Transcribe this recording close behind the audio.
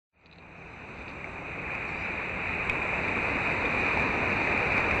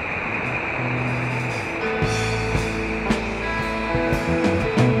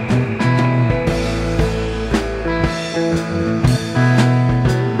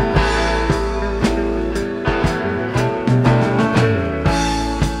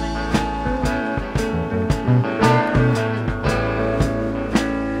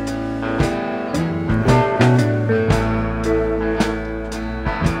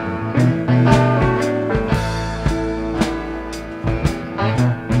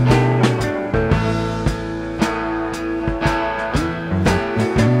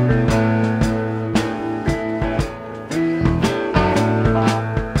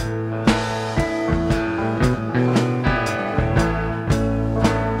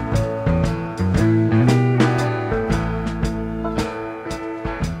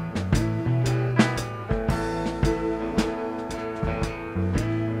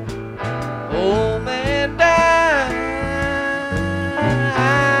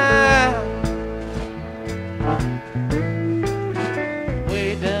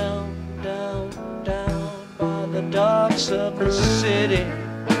dirty.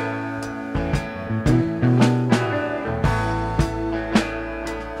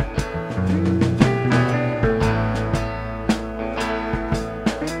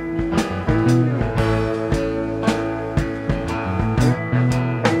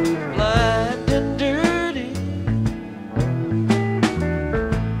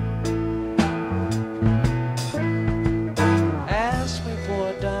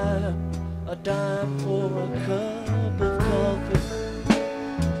 A dime for a cup of coffee.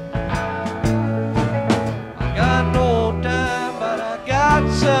 I got no dime, but I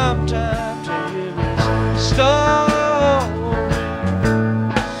got some time to hear his story.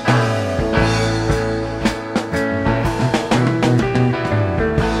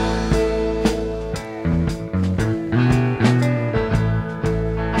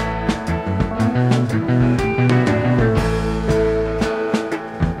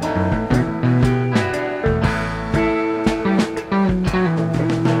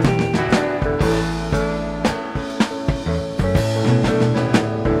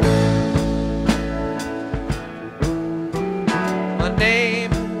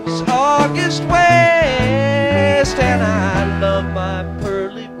 August West, and I love my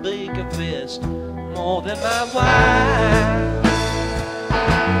pearly Baker vest more than my wine.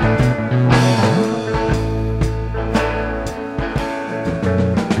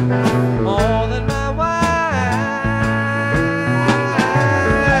 More than my wine.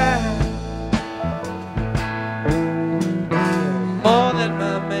 More than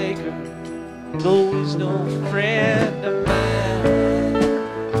my maker, though he's no friend of mine.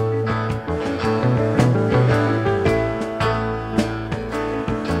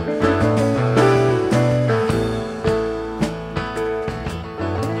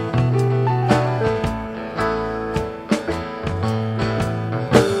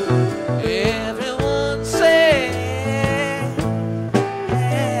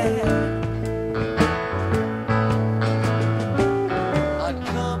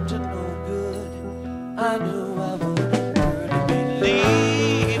 I knew I wouldn't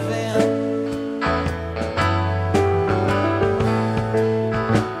believe them.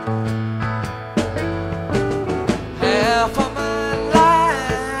 Half of my life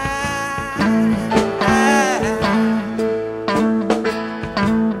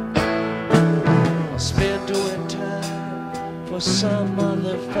I spent doing time for some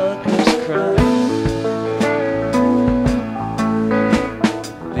motherfucker's crime.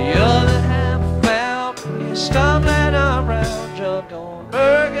 Stumbling around drunk on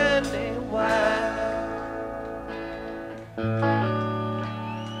burgundy wine.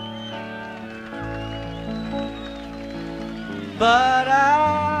 But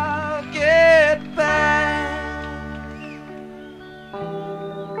I'll get back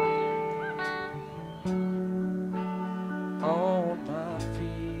on my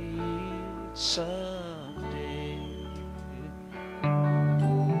feet someday.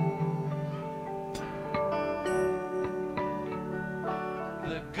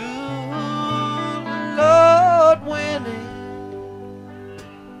 The good Lord winning.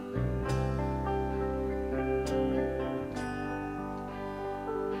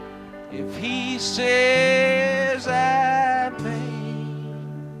 If he says I may,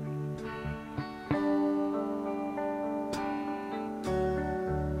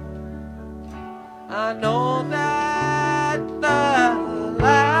 I know that the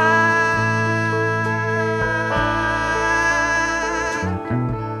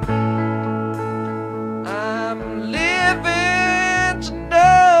living's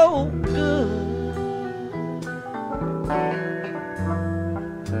no good.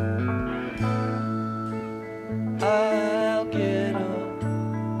 I'll get a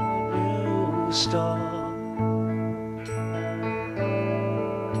new start.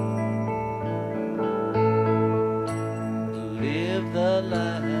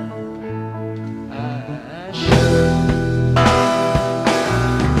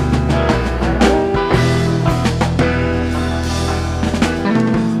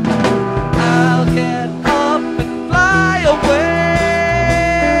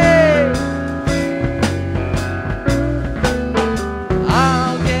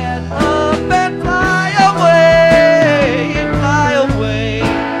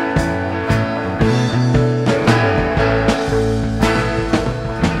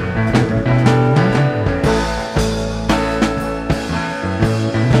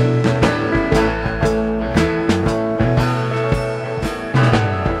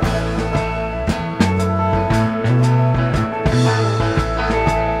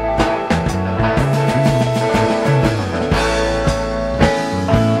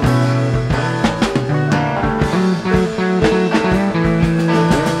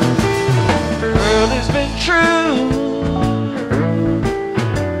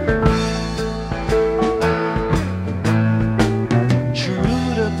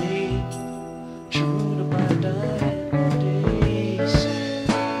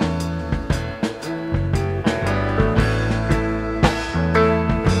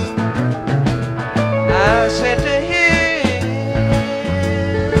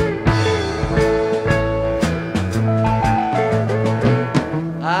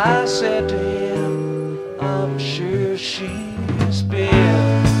 I said to him, I'm sure she's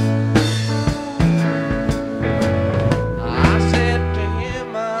been. I said to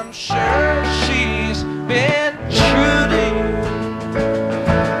him, I'm sure she's been true to you.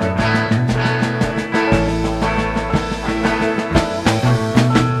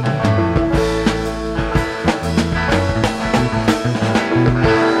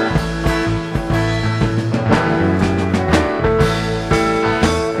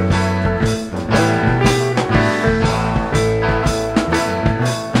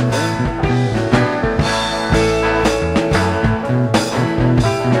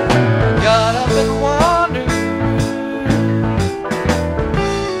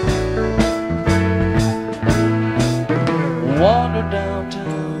 Wander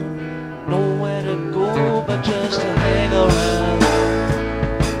downtown, nowhere to go but just to hang around.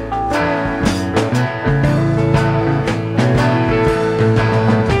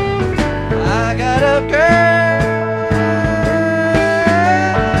 I got a girl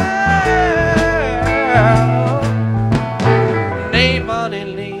named Bonnie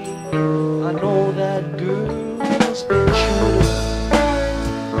Lee. I know that girl's been true to me.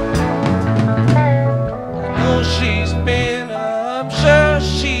 I know she's been, I'm sure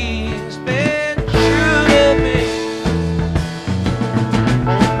she's been true to me.